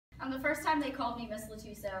The first time they called me Miss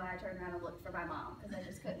Latuso, I turned around and looked for my mom because I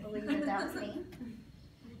just couldn't believe that that was me.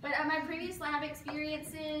 But my previous lab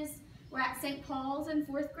experiences were at St. Paul's in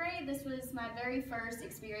 4th grade. This was my very first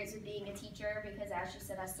experience with being a teacher because, as she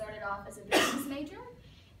said, I started off as a business major.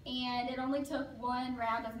 And it only took one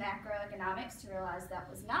round of macroeconomics to realize that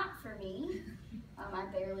was not for me. I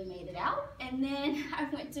barely made it out. And then I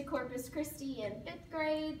went to Corpus Christi in 5th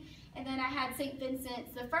grade. And then I had St.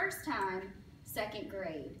 Vincent's the first time, 2nd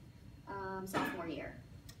grade, sophomore year.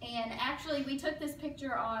 And actually, we took this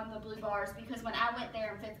picture on the blue bars because when I went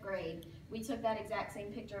there in 5th grade, we took that exact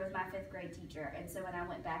same picture with my 5th grade teacher. And so when I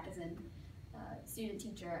went back as a student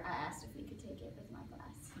teacher, I asked if we could take it with my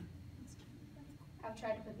class. I've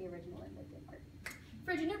tried to put the original in, but it didn't work.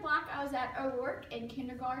 For junior block, I was at O'Rourke in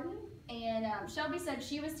kindergarten, and Shelby said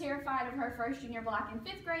she was terrified of her first junior block in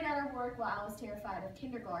 5th grade at O'Rourke while I was terrified of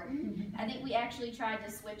kindergarten. I think we actually tried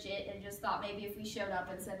to switch it and just thought maybe if we showed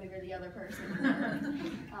up and said we were the other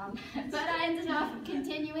person. But I ended up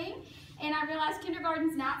continuing, and I realized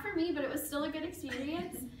kindergarten's not for me, but it was still a good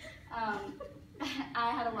experience. I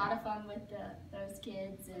had a lot of fun with those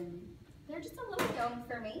kids, and they're just a little young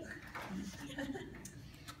for me.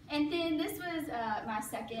 And then this was my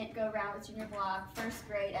second go-round with junior block, 1st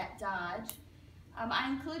grade at Dodge.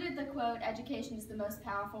 I included the quote, "Education is the most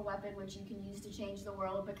powerful weapon which you can use to change the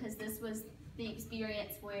world," because this was the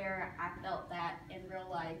experience where I felt that in real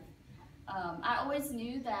life. I always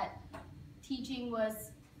knew that teaching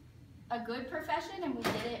was a good profession and we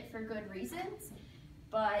did it for good reasons,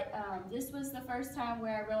 but this was the first time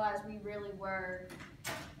where I realized we really were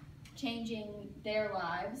changing their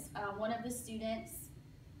lives. One of the students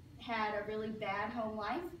had a really bad home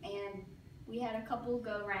life, and we had a couple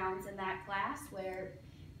go-rounds in that class where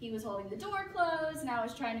he was holding the door closed and I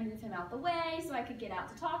was trying to move him out the way so I could get out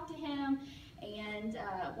to talk to him, and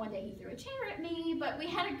one day he threw a chair at me, but we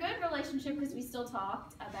had a good relationship because we still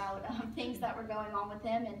talked about things that were going on with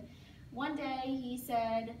him. And one day he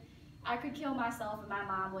said I could kill myself and my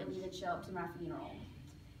mom wouldn't even show up to my funeral,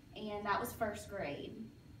 and that was 1st grade.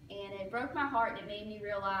 And it broke my heart, and it made me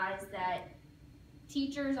realize that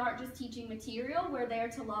teachers aren't just teaching material. We're there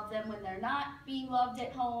to love them when they're not being loved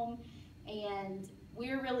at home, and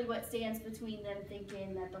we're really what stands between them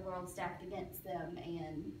thinking that the world's stacked against them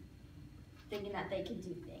and thinking that they can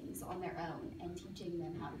do things on their own and teaching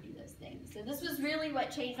them how to do those things. So this was really what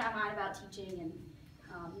changed my mind about teaching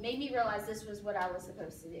and made me realize this was what I was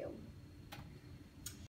supposed to do.